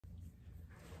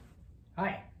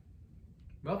Hi,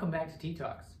 welcome back to Tea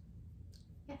Talks.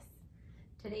 Yes.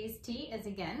 Today's tea is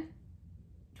again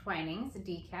Twinings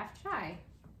Decaf Chai.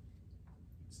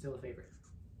 Still a favorite.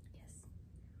 Yes.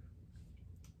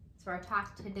 So our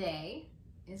talk today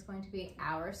is going to be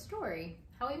our story,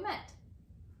 how we met.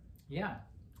 Yeah,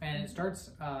 and it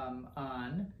starts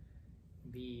on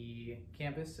the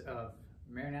campus of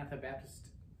Maranatha Baptist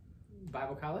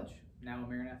Bible College, now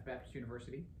Maranatha Baptist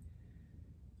University.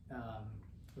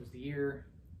 It was the year,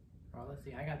 well, let's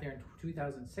see, I got there in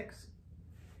 2006,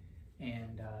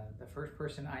 and the first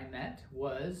person I met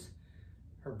was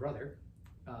her brother.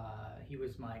 He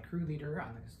was my crew leader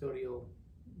on the custodial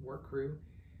work crew,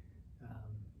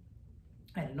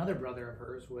 and another brother of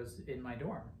hers was in my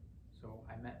dorm, so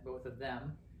I met both of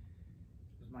them.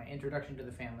 It was my introduction to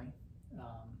the family,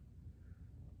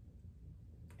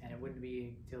 and it wouldn't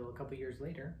be until a couple years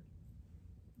later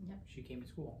she came to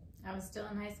school. I was still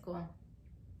in high school.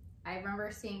 I remember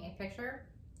seeing a picture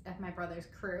of my brother's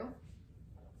crew.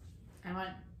 I went,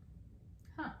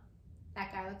 huh,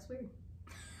 that guy looks weird.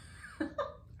 I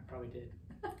probably did.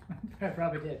 I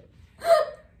probably did.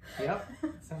 Yep,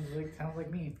 sounds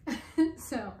like me.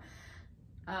 So,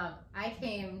 I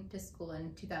came to school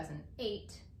in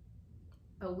 2008,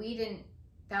 but we didn't,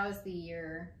 that was the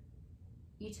year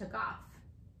you took off.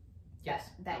 Yes,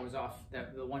 that was off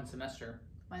the one semester.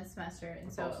 One semester,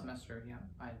 and The so fall semester, yeah.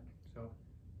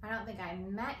 I don't think I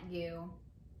met you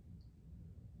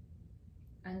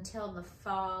until the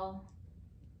fall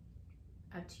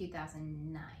of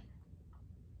 2009.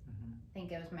 I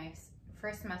think it was my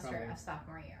first semester of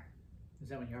sophomore year. Is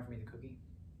that when you offered me the cookie?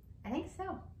 I think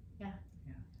so, yeah.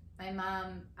 My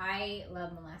mom, I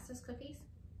love molasses cookies,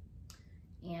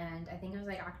 and I think it was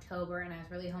like October, and I was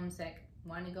really homesick,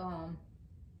 wanted to go home.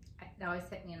 It always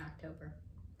hit me in October.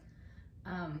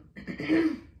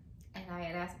 And I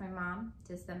had asked my mom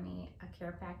to send me a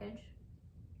care package.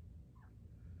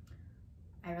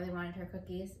 I really wanted her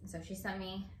cookies, so she sent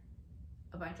me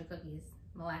a bunch of cookies,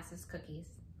 molasses cookies.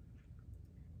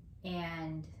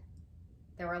 And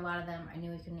there were a lot of them. I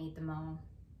knew we couldn't eat them all,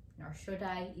 nor should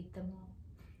I eat them all.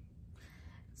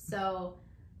 So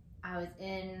I was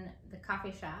in the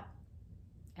coffee shop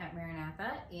at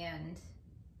Maranatha, and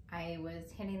I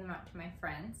was handing them out to my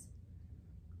friends.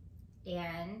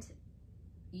 And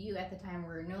you at the time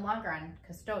were no longer on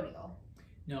custodial.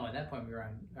 No, at that point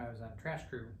I was on trash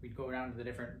crew. We'd go down to the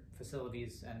different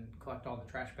facilities and collect all the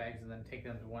trash bags and then take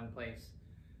them to one place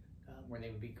where they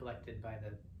would be collected by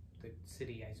the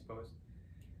city, I suppose.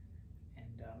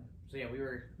 And so yeah,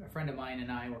 a friend of mine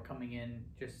and I were coming in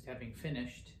just having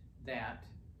finished that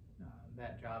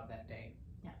job that day.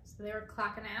 Yeah, so they were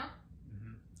clocking out.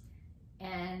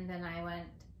 And then I went,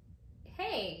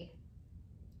 hey,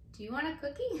 do you want a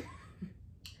cookie?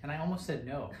 And I almost said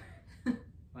no.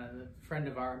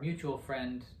 A mutual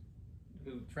friend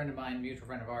of mine, mutual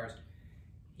friend of ours,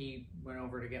 he went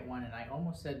over to get one, and I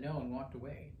almost said no and walked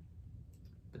away.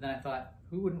 But then I thought,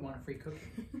 who wouldn't want a free cookie?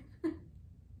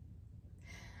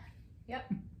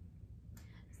 Yep.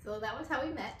 So that was how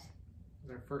we met. It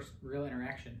was our first real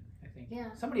interaction, I think.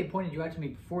 Yeah. Somebody had pointed you out to me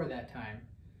before that time,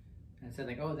 and said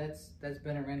like, "Oh, that's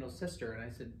Ben and Randall's sister," and I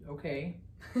said, "Okay."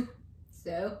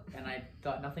 So? And I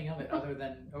thought nothing of it other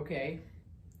than, okay.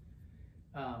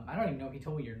 I don't even know if he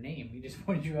told me your name. He just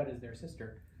pointed you out as their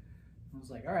sister. I was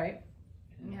like, all right.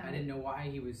 And I didn't know why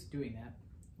he was doing that.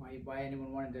 Why anyone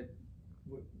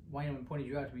pointed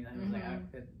you out to me. And I was like,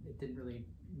 it didn't really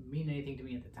mean anything to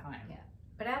me at the time. Yeah.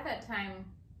 But at that time,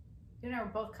 you and I were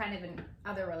both kind of in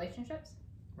other relationships.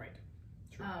 Right.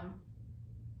 True.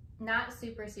 Not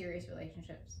super serious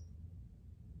relationships.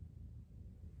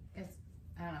 Because,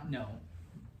 I don't know. No.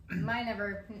 Mine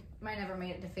never made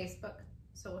it to Facebook,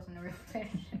 so it wasn't a real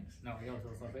relationship. No,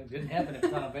 it didn't happen if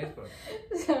it's not on Facebook.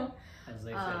 So, as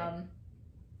they say.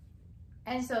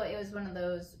 And so it was one of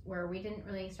those where we didn't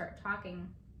really start talking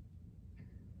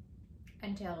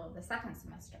until the second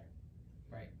semester.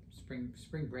 Right. Spring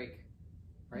break.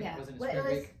 Right? Yeah. Wasn't it spring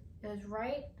break? It was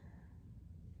right.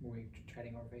 Were we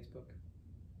chatting over Facebook?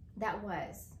 That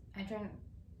was. I feel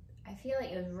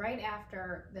like it was right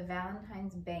after the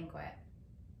Valentine's banquet.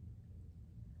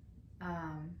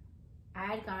 I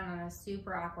had gone on a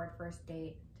super awkward first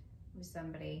date with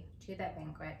somebody to that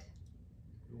banquet.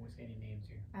 We won't say any names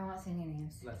here. I won't say any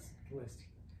names. Let's.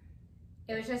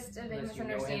 It was just a big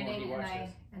misunderstanding,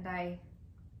 and I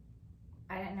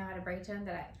didn't know how to break it to him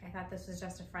that I thought this was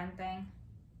just a friend thing.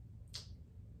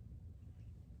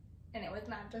 And it was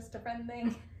not just a friend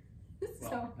thing.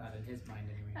 Well, not in his mind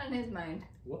anyway. Not in his mind.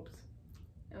 Whoops.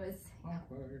 It was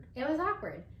awkward. It was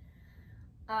awkward.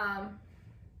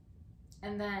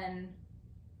 And then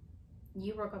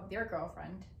you broke up with your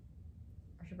girlfriend,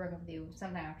 or she broke up with you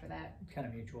sometime after that. Kind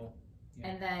of mutual. Yeah.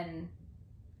 And then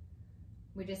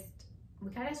we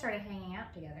kind of started hanging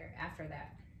out together after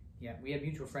that. Yeah, we had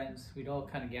mutual friends. We'd all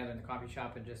kind of gather in the coffee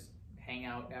shop and just hang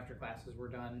out after classes were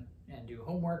done and do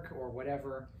homework or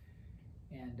whatever.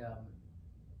 And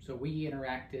so we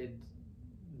interacted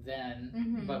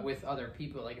then, but with other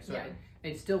people. Like, so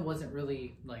it still wasn't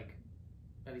really like,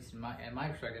 at least in my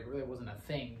perspective, it really wasn't a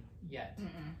thing yet.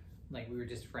 Like, we were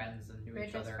just friends and knew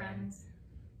each other and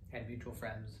had mutual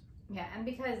friends. Yeah, and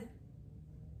because,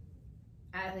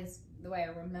 at least the way I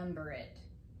remember it,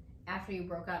 after you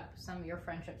broke up, some of your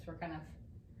friendships were kind of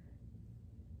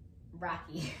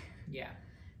rocky. Yeah.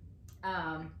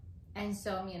 And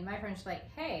so me and my friends were like,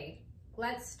 hey,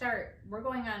 we're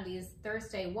going on these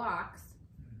Thursday walks,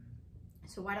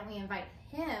 so why don't we invite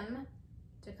him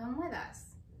to come with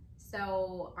us?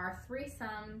 So our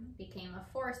threesome became a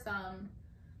foursome.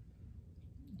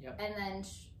 Yep.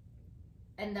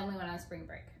 And then we went on spring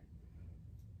break.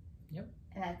 Yep.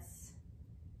 And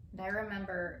I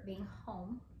remember being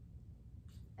home,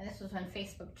 and this was when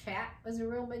Facebook chat was a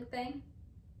real big thing.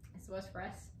 This was for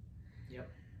us. Yep.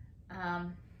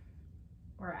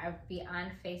 Where I would be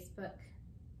on Facebook,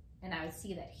 and I would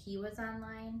see that he was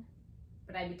online,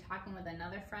 but I'd be talking with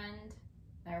another friend.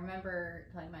 I remember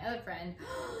telling my other friend,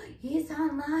 oh, he's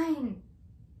online.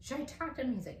 Should I talk to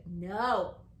him? He's like,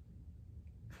 no.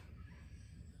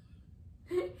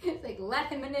 It's like, let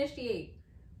him initiate.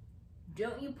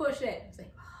 Don't you push it. It's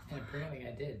like, oh, and apparently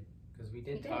I did, because we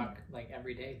did talk like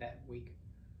every day that week.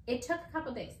 It took a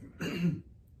couple days.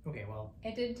 Okay, well.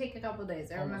 It did take a couple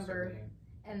days. I remember. Every day.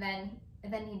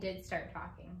 And then he did start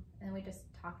talking, and we just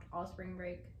talked all spring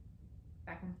break,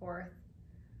 back and forth.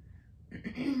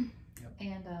 Yep.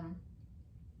 And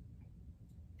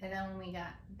then when we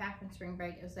got back from spring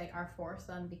break, it was like our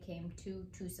foursome became two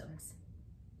twosomes.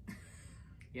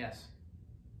 Yes.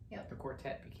 Yep. The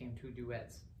quartet became two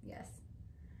duets. Yes.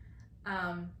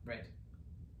 Right.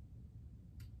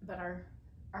 But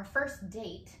our first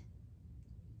date.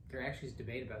 There actually is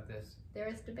debate about this. There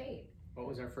is debate. What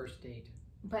was our first date?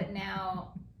 But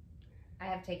now I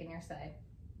have taken your side.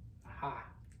 Aha.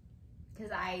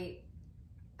 Because I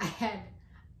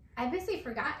basically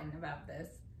forgotten about this.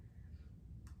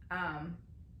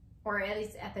 Or at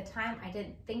least at the time, I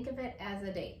didn't think of it as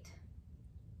a date.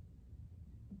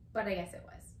 But I guess it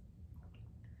was.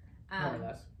 More or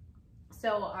less.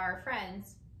 So our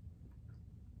friends,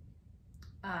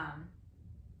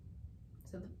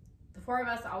 so the four of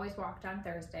us always walked on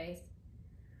Thursdays.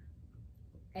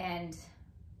 And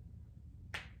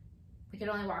we could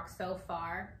only walk so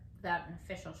far without an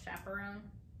official chaperone.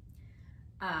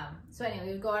 So anyway,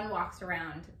 we would go on walks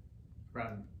around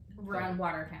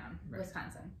Watertown, right.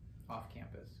 Wisconsin. Off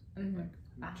campus. Mm-hmm.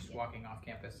 Like just walking off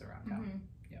campus around town.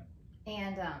 Mm-hmm. Yeah.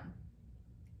 And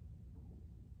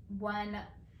one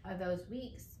of those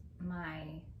weeks,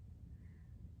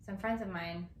 some friends of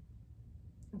mine,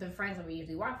 the friends that we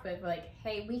usually walk with, were like,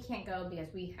 hey, we can't go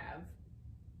because we have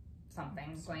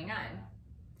something going on.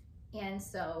 And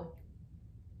so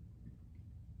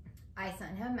I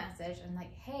sent him a message and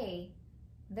like, hey,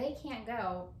 they can't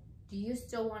go. Do you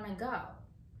still want to go?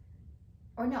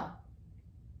 Or no?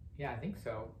 Yeah, I think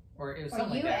so. Or it was Or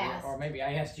something like you that. asked. Or maybe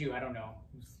I asked you. I don't know.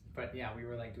 But yeah, we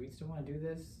were like, do we still want to do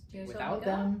this without go?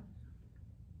 them?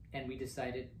 And we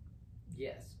decided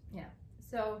yes. Yeah.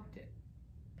 So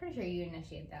pretty sure you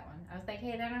initiated that one. I was like,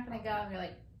 hey, they're not going to go. And you're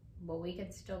like, well, we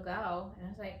could still go. And I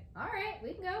was like, all right,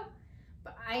 we can go.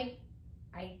 But I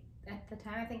at the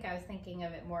time, I think I was thinking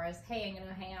of it more as, hey, I'm going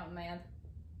to hang out with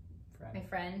my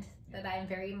friend that I'm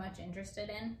very much interested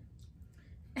in.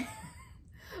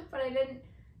 But I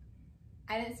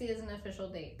didn't see it as an official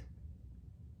date.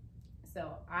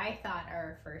 So I thought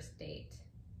our first date,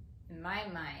 in my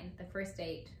mind, the first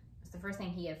date was the first thing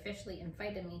he officially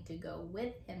invited me to go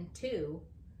with him to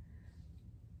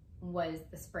was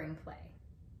the spring play.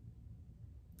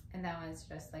 And that was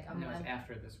just like a month. It was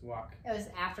after this walk. It was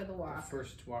after the walk. The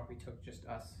first walk we took, just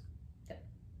us. Yep.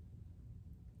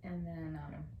 And then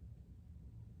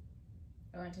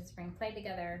we went to spring play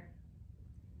together.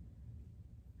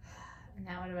 And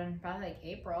that would have been probably like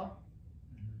April.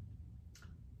 Mm-hmm.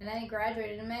 And then he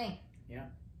graduated in May. Yeah,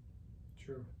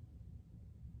 true.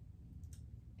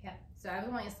 Yeah, so I was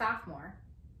only a sophomore.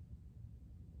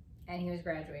 And he was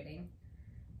graduating.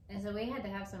 And so we had to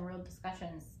have some real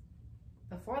discussions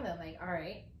before then, like, all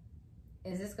right,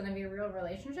 is this going to be a real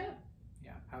relationship?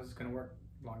 Yeah, how's this going to work?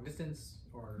 Long distance?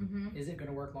 Or is it going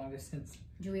to work long distance?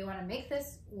 Do we want to make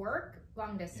this work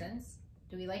long distance?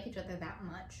 Yeah. Do we like each other that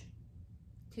much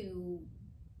to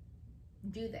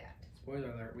do that?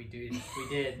 Spoiler alert, we did.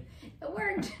 It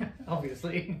worked.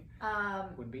 Obviously. Um,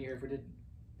 Wouldn't be here if we didn't.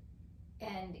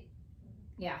 and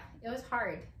yeah, it was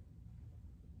hard.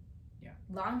 Yeah.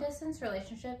 Long distance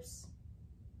relationships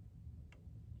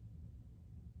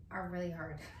are really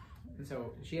hard. And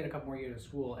so she had a couple more years of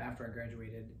school after I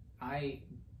graduated. I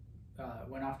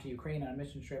went off to Ukraine on a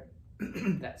mission trip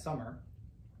that summer,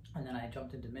 and then I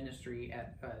jumped into ministry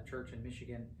at a church in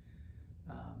Michigan.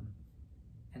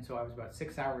 And so I was about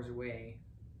 6 hours away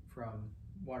from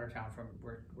Watertown, from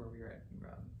where we were at,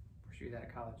 where she was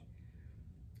at college.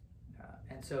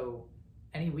 And so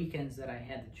any weekends that I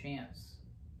had the chance,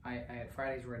 I had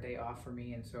Fridays were a day off for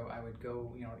me, and so I would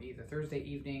go, either Thursday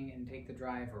evening and take the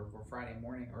drive, or Friday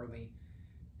morning early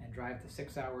and drive the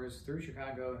 6 hours through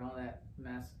Chicago and all that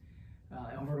mess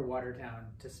over to Watertown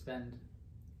to spend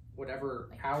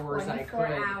whatever hours I could.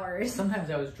 24 hours. Sometimes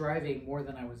I was driving more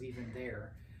than I was even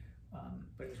there,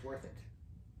 but it was worth it.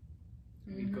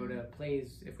 Mm-hmm. We'd go to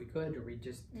plays if we could, or we'd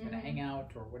just kind of hang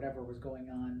out, or whatever was going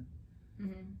on.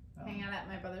 Mm-hmm. Hang out at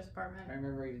my brother's apartment. I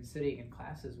remember even sitting in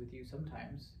classes with you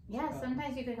sometimes. Yeah,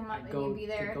 sometimes you could come up and you'd be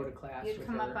there. Go to class. You'd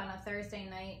come up on a Thursday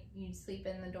night. You'd sleep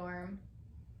in the dorm.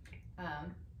 I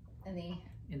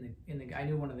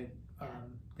knew one of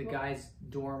the guys'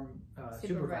 dorm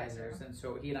supervisors, and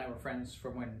so he and I were friends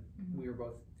from when we were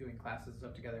both doing classes and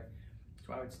stuff together.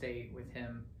 So I would stay with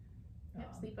him.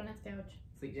 Sleep on his couch.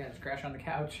 Just crash on the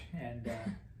couch, and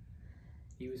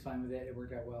he was fine with it. It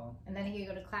worked out well. And then he could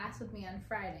go to class with me on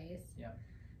Fridays. Yeah.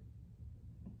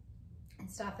 And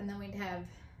stuff, and then we'd have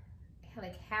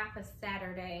like half a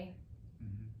Saturday.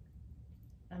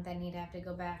 And then he'd have to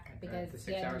go back because the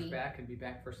 6 hours back and be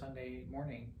back for Sunday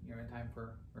morning, in time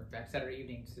or back Saturday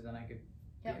evening, so then I could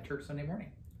be at church Sunday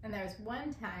morning. And there was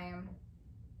one time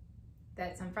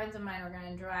that some friends of mine were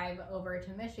going to drive over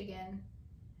to Michigan,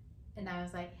 and I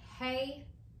was like, hey,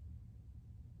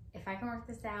 if I can work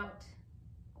this out,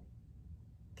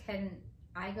 can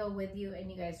I go with you and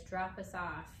you guys drop us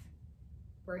off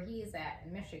where he's at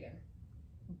in Michigan?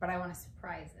 But I want to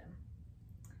surprise him.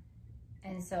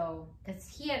 And so, because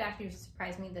he had actually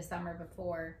surprised me the summer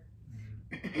before.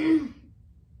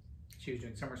 She was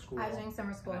doing summer school. I was doing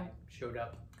summer school. And I showed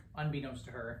up, unbeknownst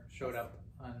to her,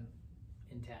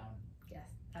 in town.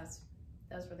 Yes,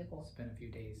 that was really cool. Spent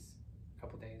a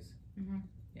couple days. Mm-hmm.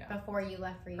 Yeah. Before you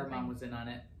left for Ukraine. Her mom was in on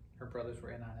it. Her brothers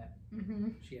were in on it. Mm-hmm.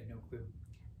 She had no clue.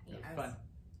 It was fun.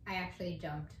 I actually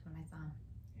jumped when I saw him.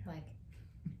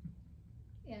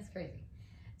 Yeah. It's crazy.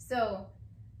 So,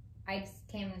 I just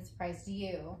came and surprised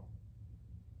you.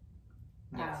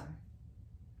 Yes.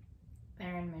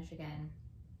 There in Michigan.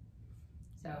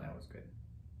 So that was good.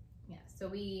 Yeah. So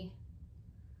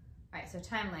alright, so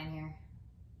timeline here.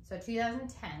 So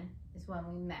 2010 is when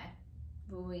we met.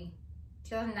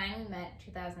 2009 we met.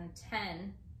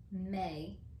 2010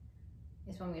 May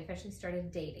is when we officially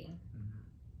started dating.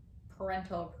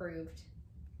 Parental approved.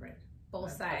 Right.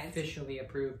 Both sides. Officially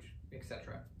approved,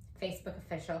 etc. Facebook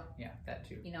official. Yeah, that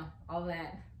too. All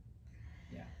that.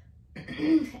 Yeah.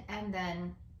 And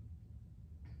then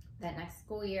that next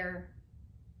school year,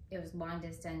 it was long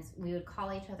distance. We would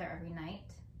call each other every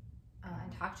night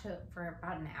and talk for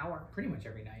about an hour. Pretty much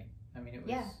every night. I mean, it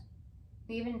was. Yeah.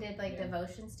 We even did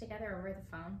devotions together over the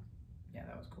phone. Yeah,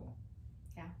 that was cool.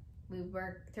 Yeah. We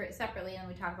worked through it separately, and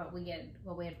we talk about what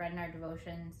we had read in our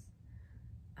devotions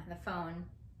on the phone.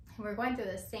 And we were going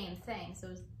through the same thing, so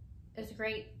it was a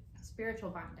great spiritual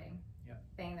bonding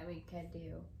thing that we could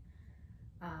do.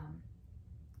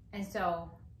 And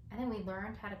so I think we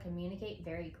learned how to communicate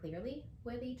very clearly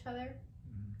with each other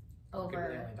over.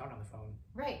 We could only talk on the phone.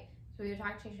 Right. So we would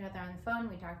talk to each other on the phone.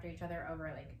 We talked to each other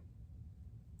over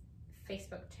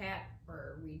Facebook chat,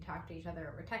 or we talked to each other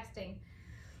over texting.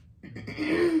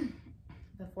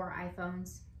 Before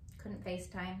iPhones, couldn't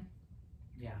FaceTime.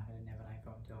 Yeah, I didn't have an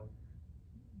iPhone till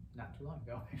not too long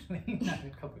ago, actually. A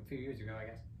few years ago, I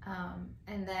guess.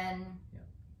 And then,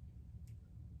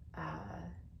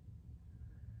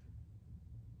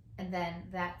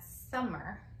 that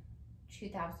summer,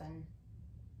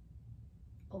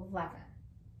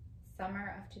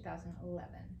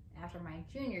 2011, after my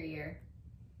junior year,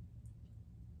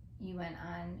 you went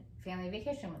on family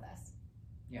vacation with us.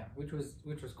 Yeah, which was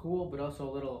cool, but also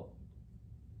a little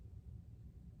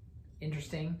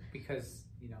interesting because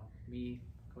me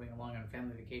going along on a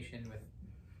family vacation with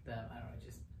them, I don't know,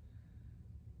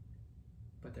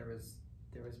 but there was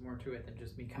more to it than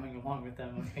just me coming along with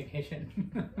them on vacation.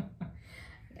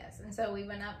 Yes, and so we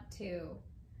went up to,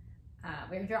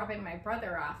 we were dropping my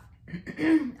brother off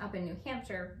up in New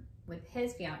Hampshire with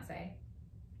his fiance,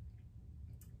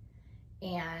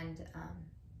 and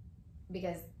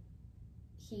because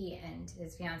he and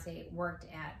his fiance worked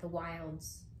at the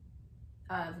wilds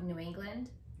of New England.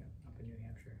 Yep, up in New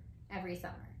Hampshire. Every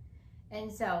summer. And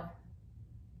so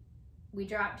we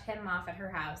dropped him off at her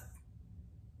house,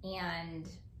 and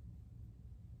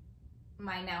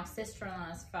my now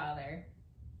sister-in-law's father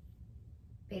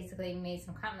basically made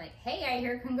some comment like, hey, I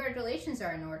hear congratulations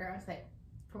are in order. I was like,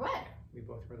 for what? We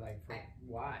both were like,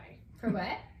 why? For what?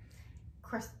 Of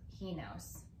course, he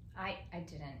knows. I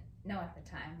didn't know at the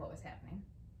time what was happening.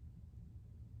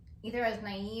 Either I was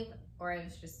naive or I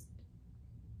was just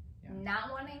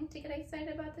not wanting to get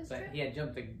excited about this trip. He had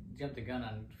jumped the gun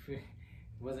on.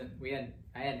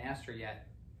 I hadn't asked her yet,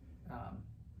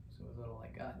 so it was a little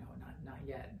like, no, not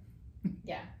yet.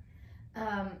 Yeah.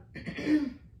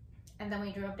 And then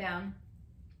we drove down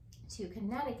to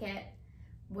Connecticut,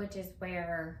 which is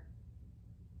where,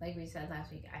 like we said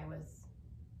last week, I was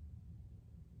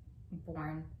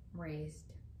born,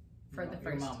 raised for the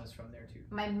first. Your mom is from there too.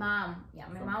 My mom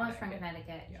was from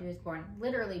Connecticut. Yeah. She was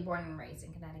literally born and raised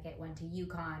in Connecticut. Went to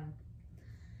UConn.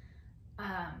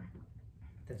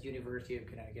 That's University of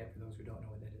Connecticut. For those who don't know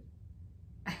what that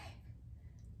is.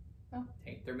 Oh.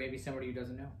 Hey, there may be somebody who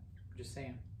doesn't know. I'm just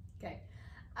saying. Okay.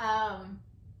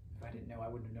 If I didn't know, I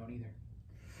wouldn't have known either.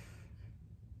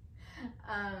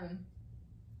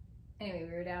 Anyway,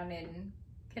 we were down in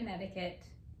Connecticut,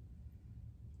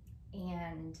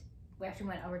 and we actually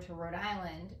went over to Rhode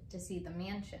Island to see the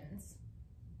mansions.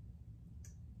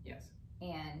 Yes.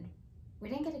 And we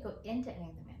didn't get to go into any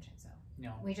of the mansions, though.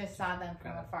 No. We just saw them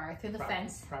from afar through the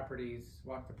fence. Properties,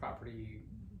 walk the property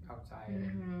outside.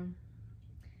 Mm-hmm.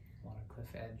 Along a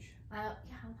cliff edge.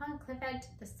 Along a cliff edge.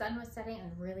 The sun was setting. It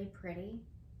was really pretty.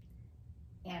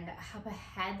 And up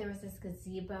ahead, there was this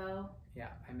gazebo. Yeah,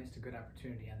 I missed a good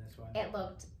opportunity on this one. It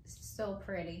looked so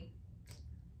pretty.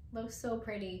 Looked so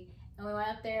pretty. And we went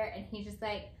up there, and he just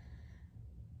like,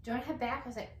 do you want to head back? I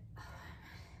was like, oh.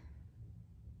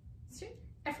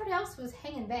 Everybody else was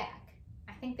hanging back.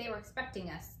 I think they were expecting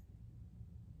us.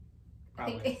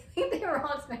 Probably. I think they were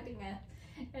all expecting us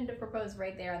and to propose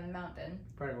right there on the mountain.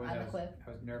 Probably on the cliff.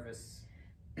 I was nervous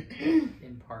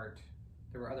in part.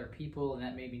 There were other people, and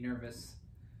that made me nervous.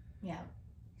 Yeah.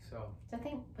 So I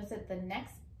think, was it the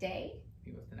next day?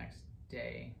 It was the next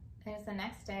day. It was the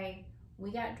next day.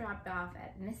 We got dropped off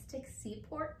at Mystic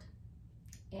Seaport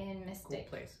in Mystic.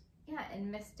 Cool place. Yeah,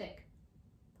 in Mystic,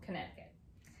 Connecticut.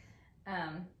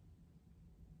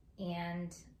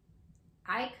 And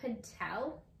I could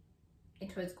tell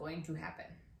it was going to happen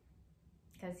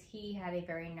because he had a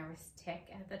very nervous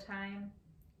tick at the time,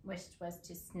 which was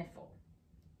to sniffle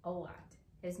a lot.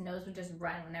 His nose would just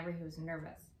run whenever he was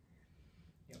nervous.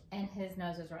 Yep. And his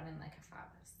nose was running like a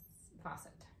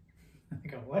faucet.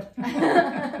 Like a what?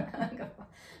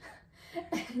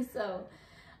 So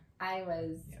I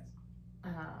was,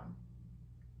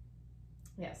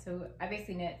 yes. So I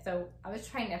basically knew it. So I was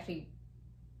trying to actually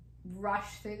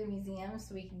rush through the museum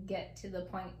so we could get to the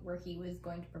point where he was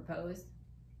going to propose.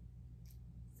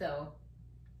 So.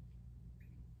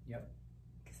 Yep.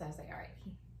 Because I was like, all right.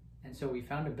 And so we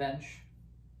found a bench.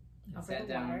 And sat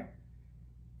down. Water.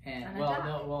 And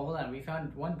hold on. We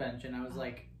found one bench, and I was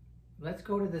like, let's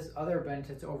go to this other bench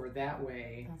that's over that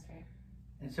way. That's right.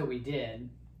 And so we did.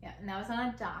 Yeah, and that was on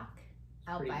a dock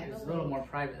out by the lake. It was a little more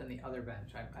private than the other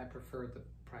bench. I preferred the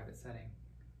private setting.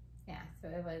 Yeah, so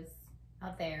it was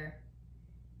out there,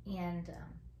 and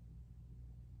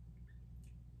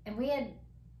we had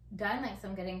done like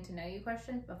some getting to know you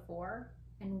questions before,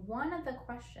 and one of the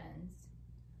questions,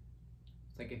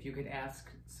 it's like if you could ask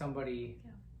somebody,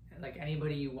 like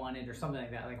anybody you wanted or something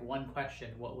like that, like one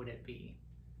question, what would it be?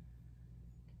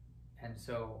 And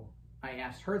so I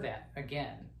asked her that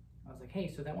again. I was like, hey,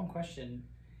 so that one question,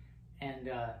 and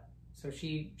so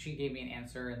she gave me an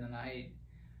answer, and then I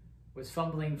was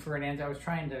fumbling for an answer. I was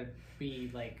trying to be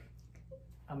like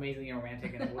amazingly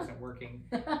romantic, and it wasn't working.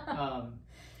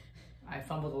 I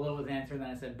fumbled a little with the answer, and then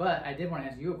I said, but I did want to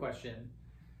ask you a question.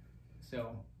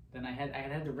 So then I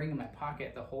had the ring in my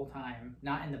pocket the whole time,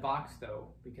 not in the box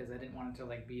though, because I didn't want it to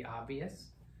like be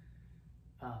obvious.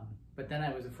 But then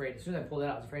I was afraid, as soon as I pulled it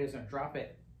out, I was afraid I was going to drop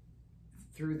it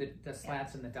through the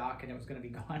slats in the dock, and it was going to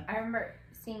be gone. I remember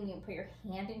seeing you put your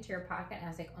hand into your pocket, and I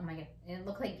was like, oh my God. And it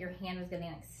looked like your hand was getting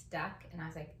like stuck, and I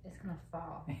was like, it's going to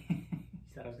fall. You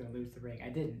said I was going to lose the ring. I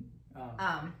didn't.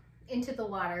 Into the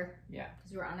water. Yeah.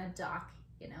 Because we were on a dock,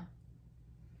 you know.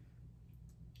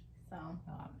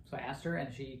 So I asked her,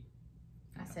 and she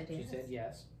said yes. She said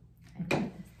yes. That's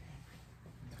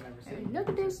what I was saying. Look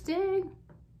at this thing.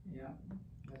 Yeah.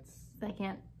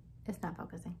 It's not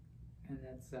focusing. And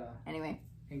that's anyway.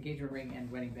 Engagement ring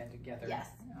and wedding band together. Yes.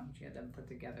 She had them put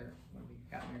together when we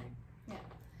got married. Yeah.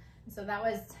 So that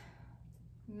was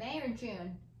May or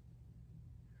June?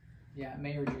 Yeah,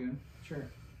 May or June. Sure.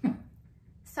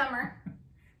 Summer.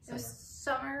 It was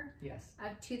summer Yes.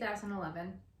 of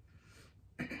 2011.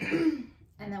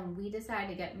 And then we decided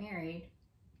to get married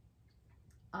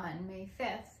on May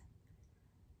 5th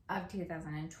of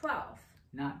 2012.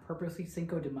 Not purposely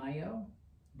Cinco de Mayo,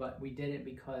 but we did it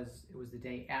because it was the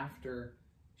day after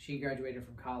she graduated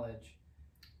from college.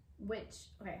 Which,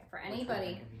 okay, for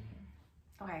anybody,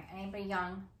 anybody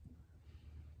young,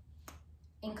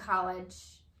 in college,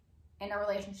 in a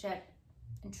relationship,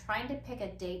 and trying to pick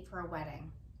a date for a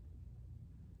wedding,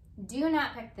 do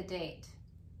not pick the date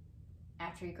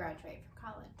after you graduate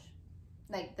from college.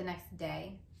 Like the next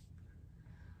day.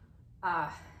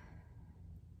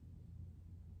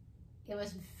 It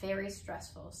was a very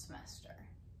stressful semester.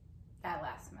 That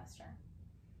last semester.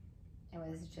 It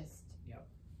was just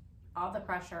all the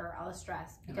pressure, all the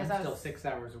stress. Because I was still 6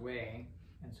 hours away,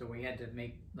 and so we had to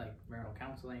make like marital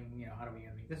counseling. You know, how are we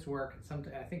going to make this work? And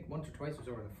I think once or twice it was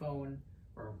over the phone,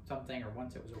 or something, or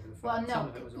once it was over the phone. Well, no, some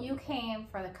of it was over you the phone. came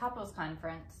for the couples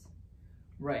conference,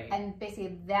 right? And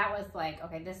basically that was like,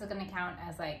 okay, this is going to count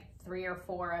as like 3 or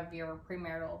 4 of your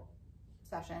premarital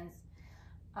sessions,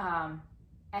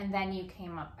 and then you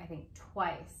came up, I think,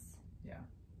 twice. Yeah.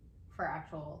 For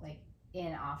actual like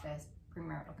in office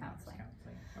premarital counseling.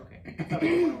 Okay. I thought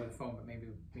we went over the phone, but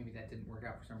maybe that didn't work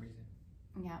out for some reason.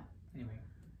 Yeah. Anyway,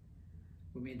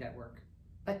 we made that work.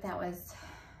 But that was.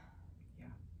 Yeah.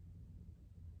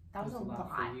 That was a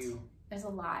lot. For you. It was a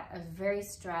lot. I was very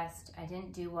stressed. I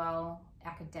didn't do well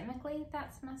academically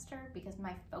that semester because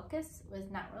my focus was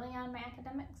not really on my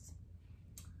academics.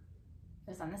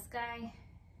 It was on this guy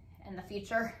and the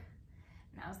future.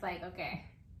 And I was like, okay,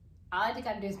 all I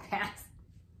gotta do is pass.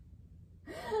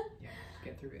 Yeah, just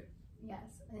get through it.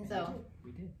 Yes. And so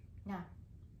we did. Yeah.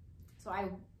 So I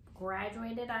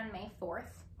graduated on May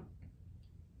 4th.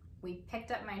 We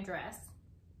picked up my dress.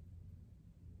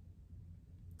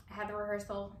 I had the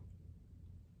rehearsal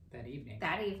that evening.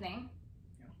 Yeah.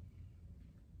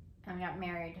 And we got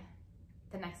married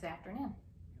the next afternoon.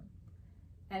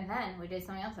 Yeah. And then we did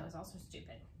something else that was also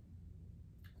stupid.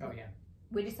 Oh, yeah.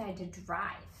 We decided to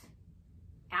drive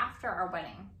after our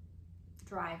wedding.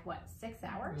 Drive, what, 6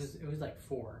 hours? It was like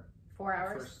 4. 4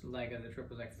 hours? The first leg of the trip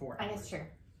was like 4 hours. I guess true.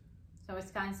 So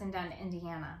Wisconsin down to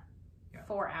Indiana. Yeah.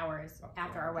 4 hours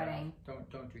after our wedding.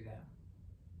 Don't do that.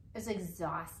 It's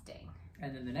exhausting.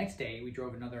 And then the next day we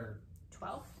drove another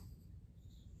 12?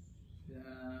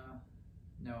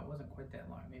 No, it wasn't quite that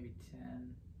long. Maybe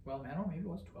 10. Well, I don't know. Maybe it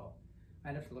was 12.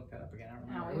 I'd have to look that up again. I don't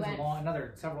remember. No, it was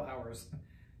another several hours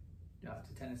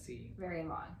to Tennessee. Very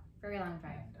long drive.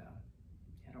 And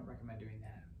I don't recommend doing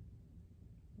that.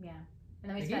 Yeah. And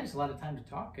then we gave us a lot of time to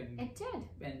talk, and it did.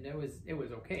 And it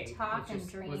was okay. Talk and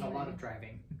dream. It was a lot of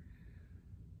driving.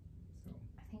 So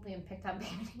I think we even picked up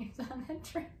babies on that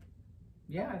trip.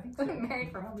 Yeah, I think so. We were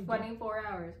married for 24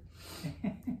 hours.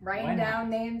 Writing down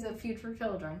names of future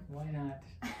children. Why not?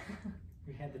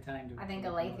 We had the time to. I think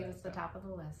Alethi was the top of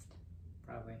the list.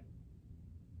 Probably.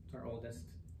 It's our oldest.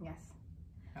 Yes.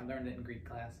 I learned it in Greek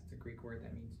class. It's a Greek word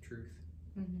that means truth.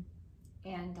 Mm-hmm.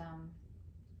 And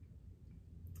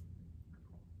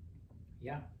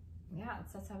yeah,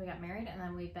 so that's how we got married, and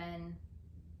then we've been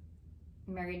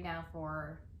married now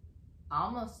for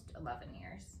almost 11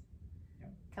 years. Yep.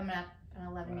 Coming up on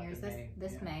 11 years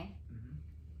this May.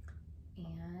 Mm-hmm.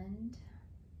 And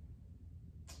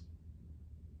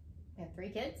we have 3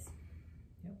 kids.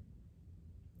 Yep.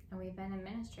 And we've been in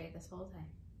ministry this whole time.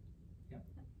 Yep.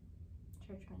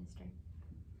 Church ministry.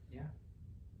 Yeah.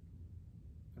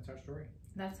 That's our story.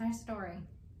 That's our story.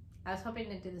 I was hoping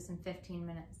to do this in 15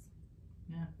 minutes.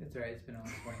 Yeah, it's alright. It's been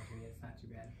only 23. It's not too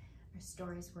bad. Our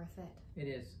story's worth it. It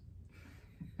is.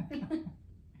 All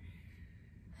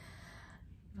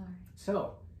right.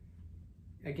 So,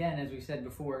 again, as we said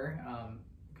before,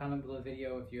 comment below the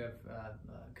video if you have a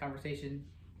conversation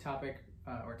topic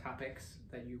or topics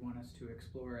that you want us to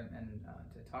explore and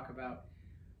to talk about.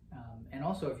 And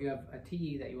also, if you have a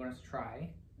tea that you want us to try,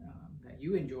 that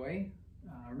you enjoy,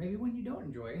 or maybe one you don't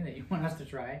enjoy that you want us to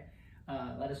try,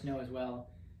 let us know as well.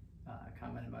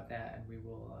 Comment about that, and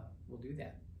we'll do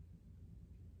that.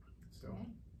 So, okay.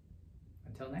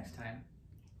 Until next time.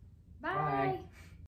 Bye. Bye.